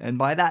 And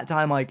by that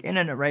time, like,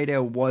 internet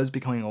radio was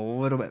becoming a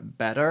little bit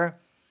better,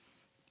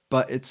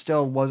 but it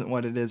still wasn't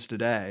what it is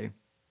today.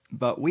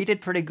 But we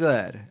did pretty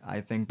good,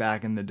 I think,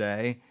 back in the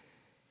day.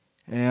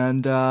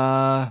 And,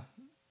 then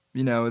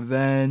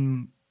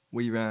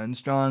we ran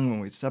strong when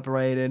we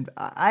separated.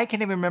 I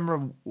can't even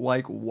remember,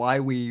 like, why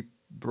we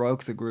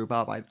broke the group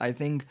up. I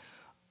think,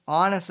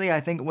 honestly, I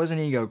think it was an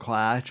ego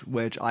clash,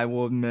 which I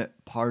will admit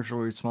partial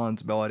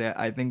responsibility.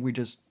 I think we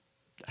just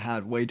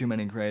had way too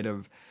many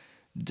creative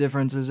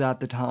differences at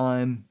the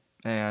time.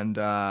 And,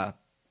 I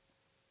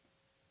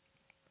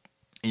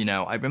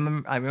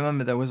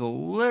remember there was a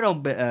little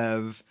bit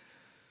of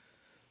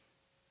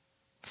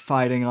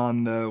fighting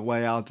on the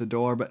way out the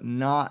door, but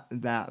not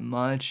that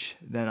much.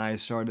 Then I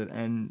started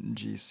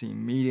NGC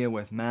Media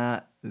with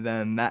Matt.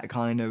 Then that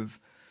kind of,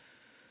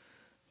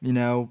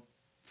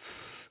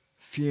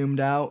 fumed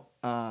out.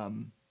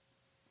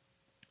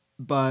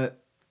 But,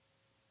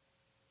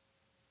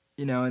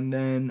 and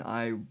then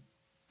I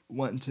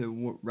went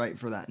to write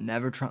for that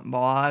Never Trump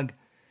blog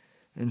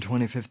in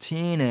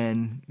 2015,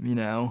 and,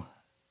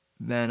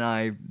 then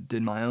I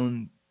did my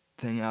own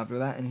thing after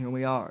that, and here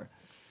we are.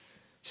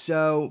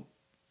 So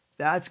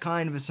that's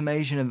kind of a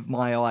summation of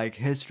my, like,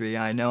 history.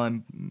 I know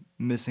I'm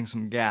missing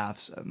some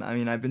gaps. I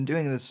mean, I've been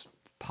doing this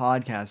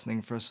podcast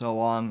thing for so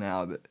long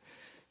now that,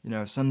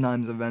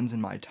 sometimes events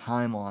in my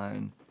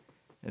timeline,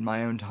 in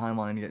my own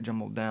timeline, get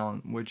jumbled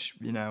down, which,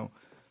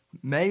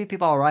 maybe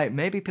people are right.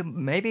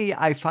 Maybe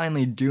I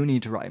finally do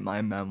need to write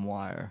my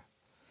memoir.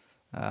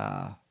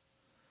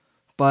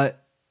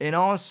 But in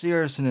all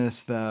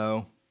seriousness,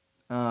 though,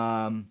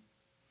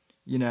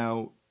 you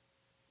know,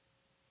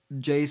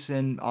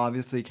 Jason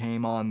obviously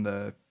came on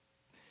the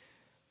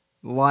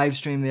live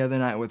stream the other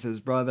night with his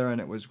brother,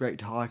 and it was great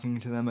talking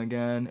to them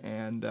again.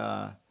 And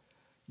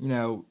you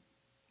know,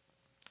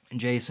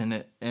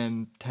 Jason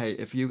and Tate,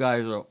 if you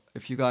guys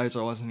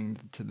are listening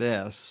to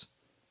this,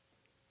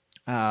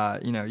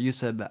 you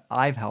said that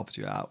I've helped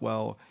you out.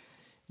 Well,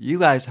 you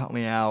guys helped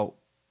me out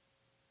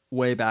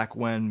way back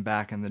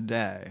in the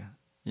day.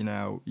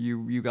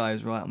 You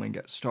guys were letting me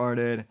get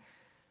started,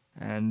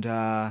 and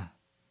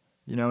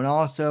and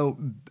also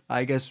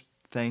I guess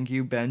thank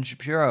you, Ben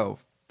Shapiro,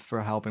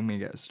 for helping me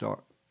get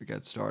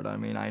started. I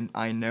mean,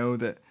 I know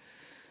that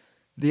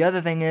the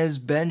other thing is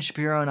Ben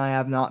Shapiro and I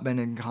have not been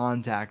in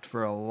contact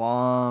for a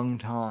long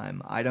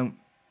time.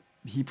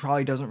 He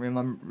probably doesn't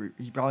remember.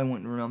 He probably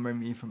wouldn't remember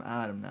me from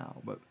Adam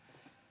now, but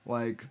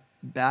like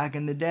back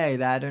in the day,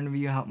 that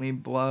interview helped me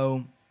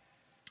blow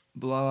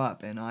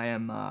up, and I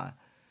am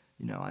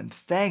I'm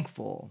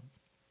thankful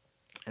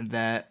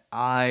that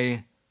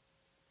I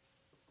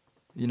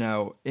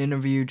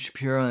interviewed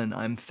Shapiro, and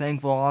I'm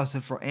thankful also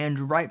for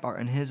Andrew Breitbart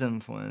and his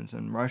influence,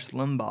 and Rush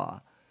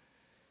Limbaugh,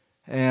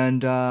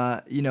 and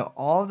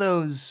all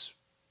the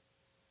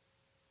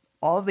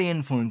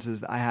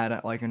influences that I had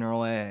at like an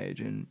early age.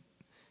 And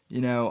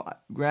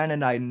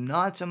granted, I'm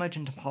not so much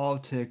into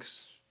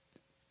politics.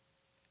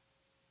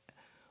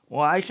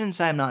 Well, I shouldn't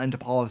say I'm not into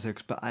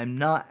politics, but I'm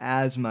not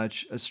as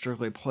much a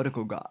strictly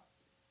political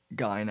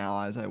guy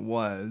now as I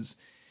was.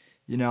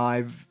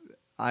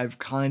 I've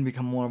kind of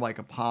become more like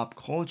a pop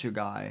culture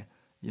guy,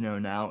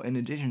 now, in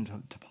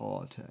addition to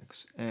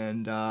politics.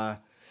 And I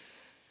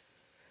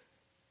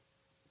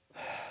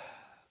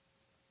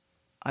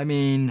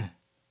mean,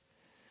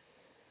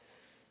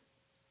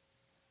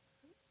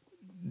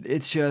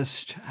 it's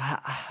just,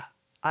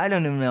 I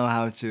don't even know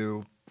how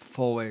to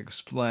fully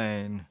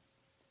explain.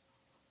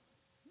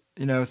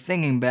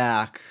 Thinking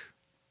back,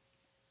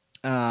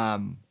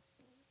 to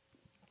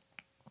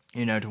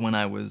when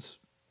I was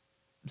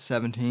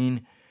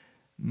 17,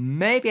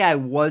 maybe I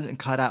wasn't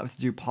cut out to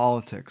do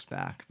politics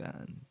back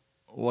then.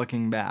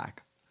 Looking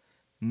back,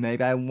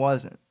 maybe I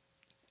wasn't.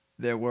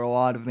 There were a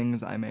lot of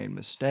things I made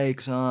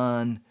mistakes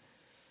on,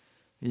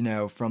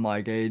 from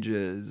like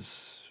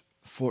ages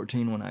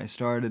 14 when I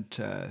started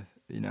to,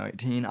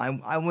 18.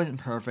 I wasn't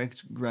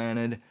perfect,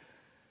 granted,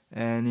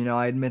 and,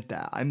 I admit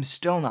that. I'm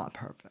still not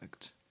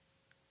perfect.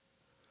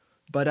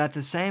 But at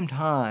the same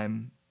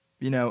time,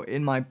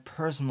 in my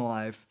personal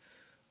life,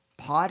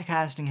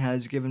 podcasting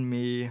has given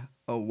me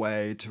a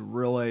way to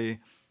really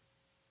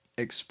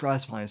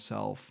express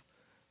myself,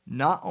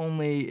 not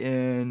only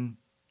in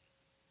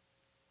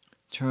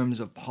terms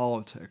of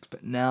politics,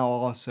 but now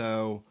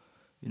also,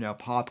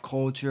 pop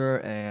culture,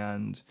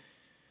 and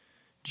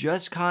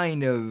just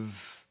kind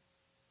of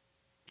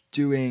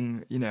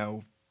doing,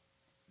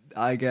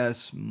 I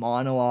guess,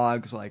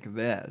 monologues like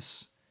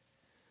this,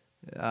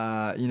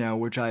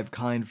 which I've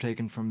kind of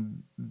taken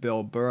from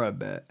Bill Burr a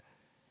bit.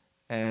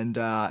 And,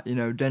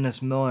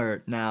 Dennis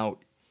Miller, now,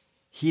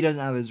 he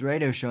doesn't have his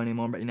radio show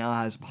anymore, but he now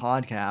has a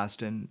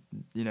podcast. And,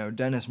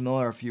 Dennis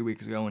Miller, a few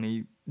weeks ago, when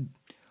he,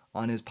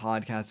 on his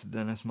podcast, The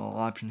Dennis Miller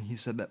Option, he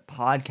said that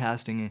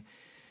podcasting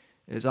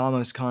is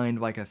almost kind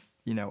of like a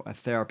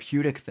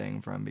therapeutic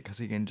thing for him, because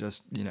he can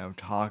just,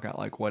 talk out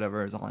like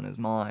whatever is on his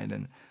mind.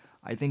 And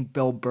I think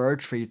Bill Burr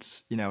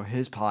treats,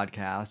 his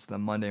podcast, the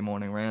Monday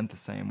Morning Rant, the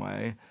same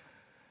way.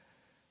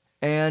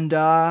 And,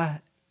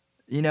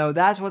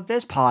 that's what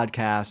this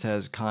podcast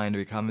has kind of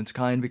become. It's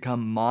kind of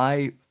become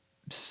my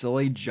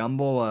silly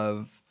jumble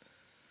of,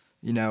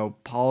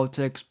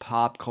 politics,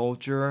 pop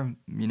culture,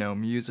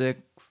 music,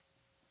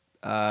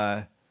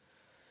 and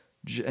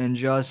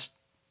just,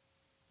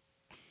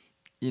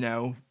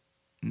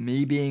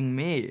 me being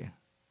me.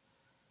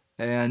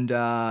 And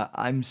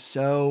I'm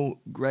so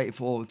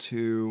grateful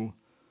to,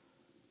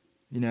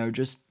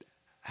 just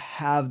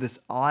have this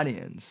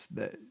audience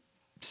that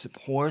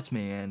supports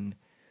me and,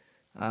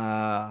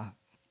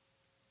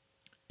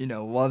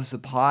 loves the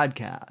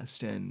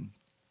podcast and,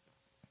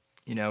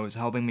 is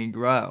helping me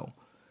grow.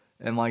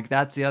 And like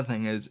that's the other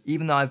thing is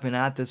even though I've been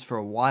at this for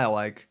a while,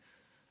 like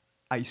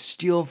I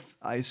still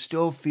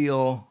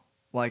feel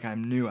like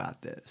I'm new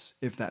at this,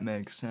 if that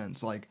makes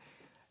sense. Like,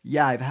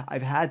 yeah,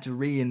 I've had to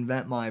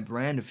reinvent my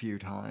brand a few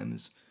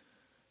times,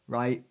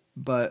 right?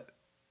 But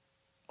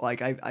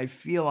like I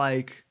feel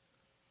like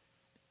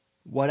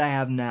what I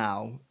have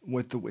now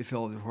with the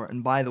Whitfield report.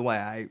 And by the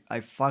way, I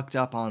fucked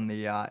up on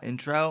the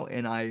intro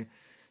and I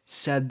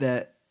said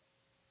that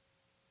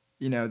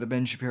the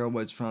Ben Shapiro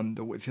was from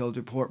the Whitfield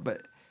report,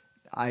 but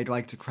I'd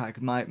like to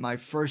correct my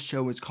first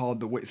show was called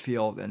the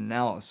Whitfield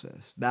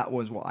Analysis. That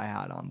was what I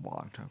had on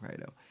Blog Talk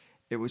Radio.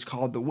 It was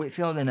called the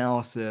Whitfield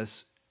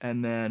Analysis,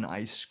 and then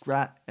I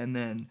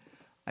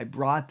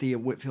brought the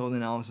Whitfield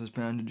Analysis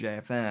brand to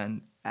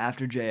JFN.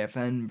 After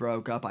JFN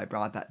broke up, I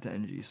brought that to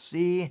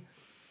NGC.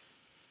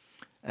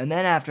 And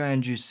then after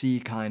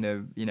NGC kind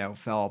of,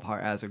 fell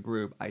apart as a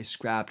group, I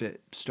scrapped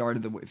it,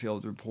 started the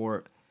Whitfield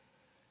Report.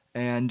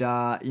 And,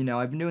 I've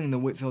been doing the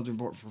Whitfield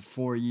Report for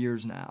 4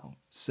 years now.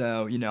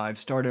 So, I've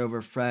started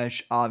over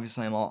fresh.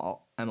 Obviously, I'm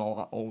a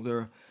lot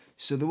older.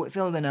 So the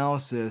Whitfield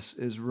Analysis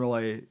is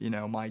really,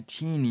 my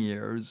teen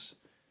years,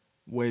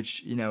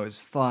 which, is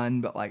fun,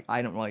 but, like,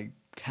 I don't really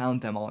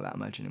count them all that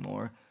much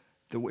anymore.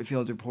 The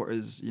Whitfield Report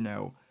is,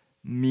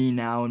 me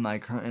now in my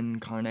current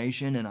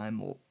incarnation, and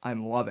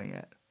I'm loving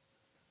it.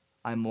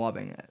 I'm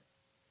loving it.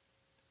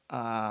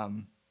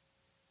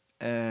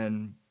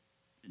 And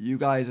you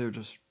guys are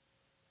just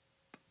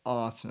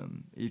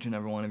awesome, each and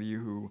every one of you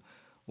who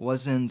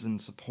listens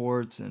and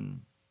supports.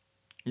 And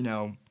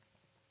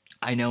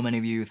I know many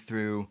of you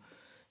through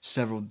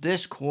several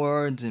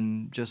discords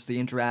and just the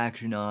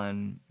interaction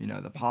on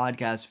the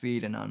podcast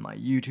feed and on my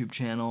YouTube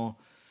channel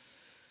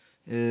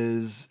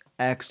is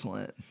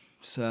excellent.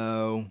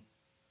 So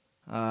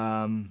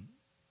I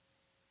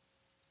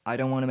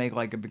don't want to make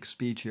like a big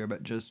speech here,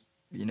 but just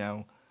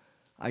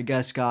I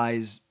guess,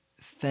 guys,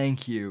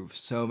 thank you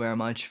so very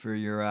much for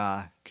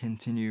your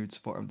continued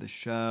support of the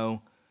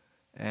show.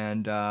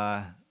 And,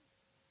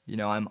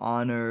 I'm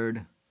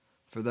honored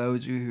for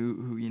those of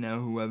you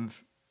who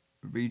have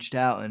reached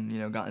out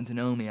and, gotten to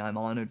know me. I'm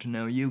honored to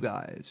know you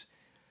guys.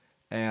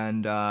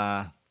 And,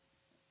 to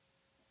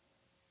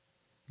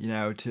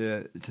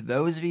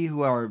those of you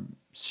who are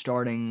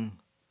starting,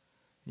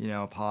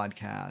 a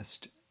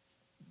podcast,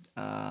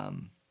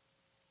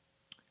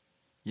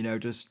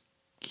 just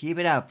keep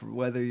it up,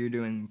 whether you're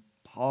doing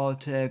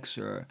politics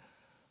or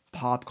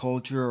pop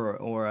culture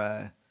or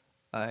a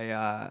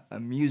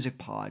music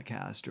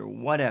podcast or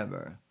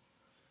whatever.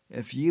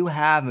 If you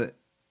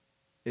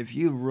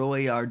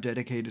really are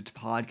dedicated to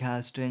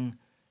podcasting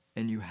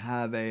and you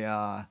have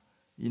a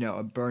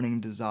burning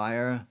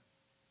desire,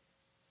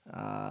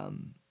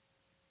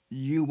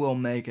 you will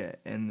make it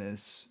in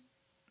this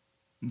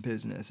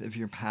business if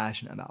you're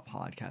passionate about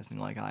podcasting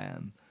like I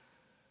am.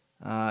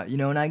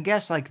 And I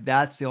guess like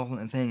that's the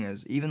ultimate thing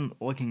is even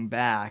looking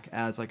back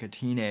as like a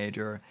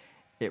teenager,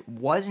 it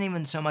wasn't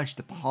even so much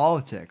the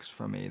politics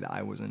for me that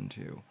I was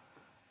into.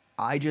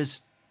 I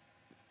just,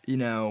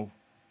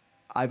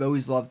 I've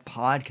always loved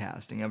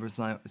podcasting ever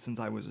since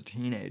I was a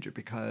teenager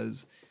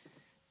because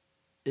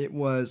it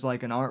was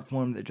like an art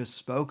form that just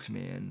spoke to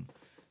me. And,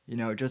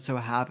 it just so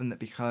happened that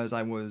because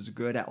I was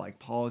good at like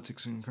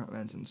politics and current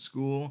events in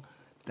school,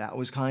 that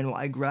was kind of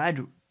what I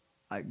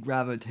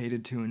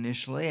gravitated to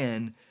initially,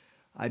 and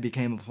I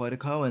became a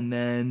politico. And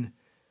then,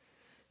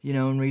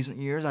 in recent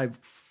years, I've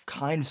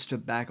kind of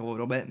stepped back a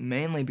little bit,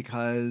 mainly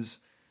because,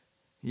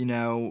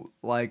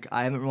 like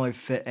I haven't really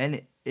fit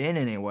in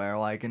anywhere,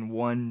 like in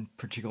one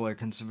particular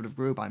conservative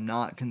group. I'm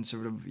not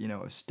conservative,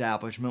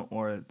 establishment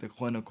or the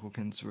clinical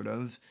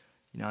conservatives.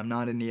 I'm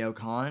not a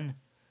neocon.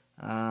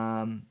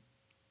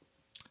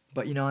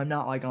 But, I'm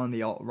not like on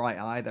the alt-right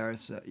either.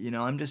 So,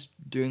 I'm just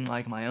doing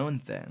like my own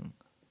thing.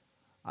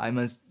 I'm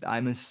a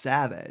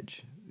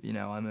savage.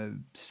 I'm a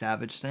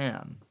savage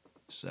Sam.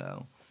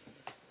 So,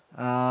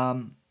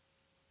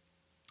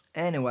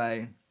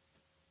 anyway,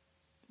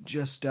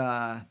 just,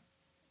 yeah,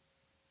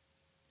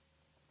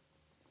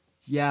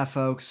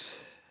 folks,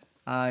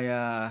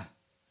 I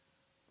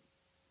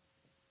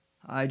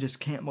just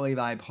can't believe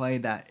I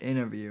played that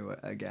interview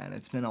again.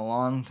 It's been a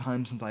long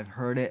time since I've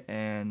heard it,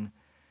 and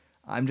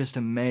I'm just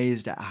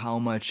amazed at how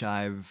much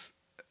I've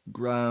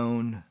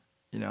grown,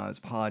 as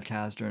a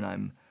podcaster,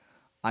 and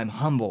I'm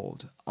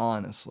humbled,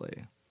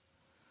 honestly.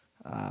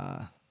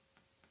 by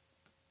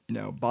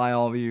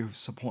all of you who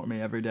support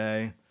me every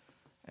day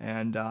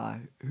and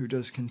who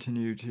just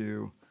continue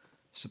to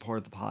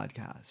support the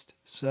podcast.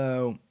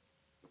 So,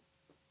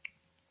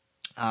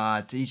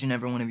 to each and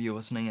every one of you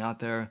listening out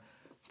there,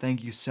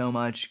 thank you so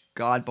much.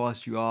 God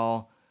bless you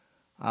all.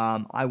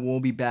 I will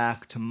be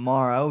back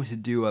tomorrow to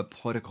do a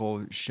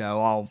political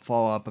show. I'll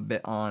follow up a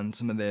bit on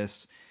some of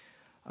this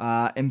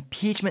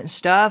impeachment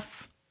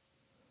stuff.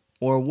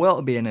 Or will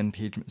it be an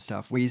impeachment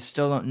stuff? We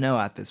still don't know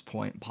at this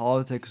point.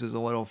 Politics is a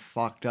little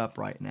fucked up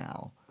right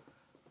now.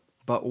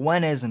 But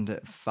when isn't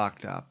it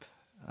fucked up?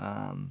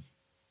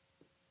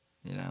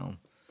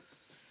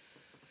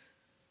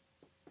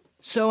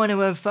 So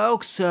anyway,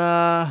 folks,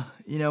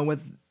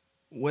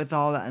 with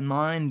all that in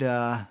mind,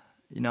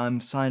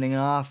 I'm signing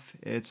off.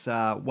 It's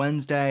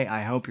Wednesday.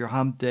 I hope your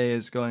hump day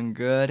is going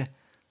good.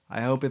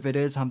 I hope if it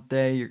is hump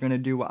day, you're going to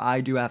do what I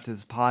do after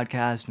this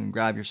podcast and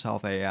grab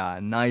yourself a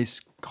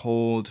nice,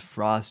 cold,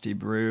 frosty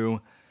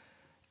brew.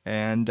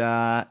 And,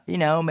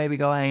 maybe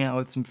go hang out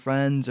with some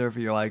friends. Or if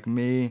you're like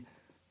me,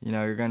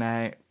 you're going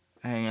to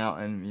hang out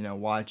and,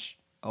 watch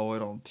a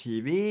little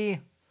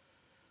TV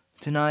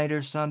tonight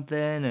or something.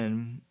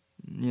 And,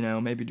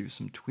 maybe do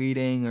some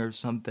tweeting or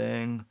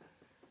something.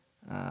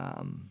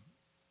 I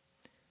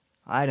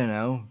don't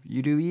know.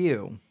 You do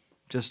you.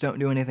 Just don't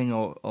do anything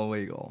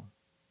illegal.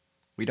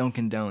 We don't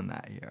condone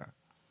that here.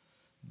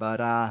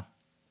 But,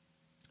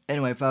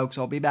 anyway, folks,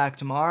 I'll be back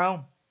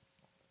tomorrow.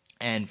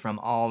 And from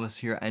all of us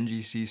here at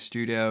NGC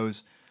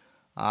Studios,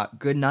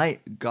 good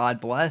night.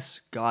 God bless.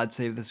 God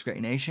save this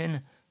great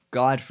nation.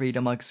 God,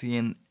 freedom, democracy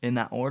in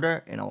that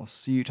order. And I'll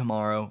see you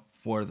tomorrow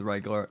for the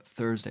regular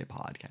Thursday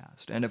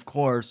podcast. And, of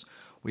course,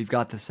 we've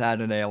got the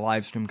Saturday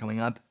live stream coming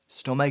up.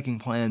 Still making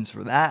plans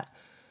for that.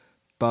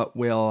 But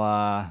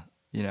we'll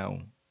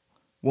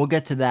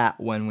get to that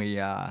when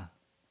we,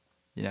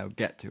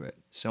 get to it.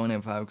 So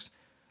anyway, folks,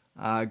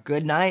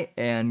 good night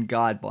and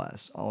God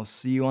bless. I'll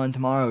see you on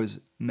tomorrow's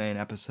main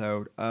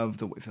episode of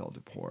the Whitfield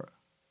Report.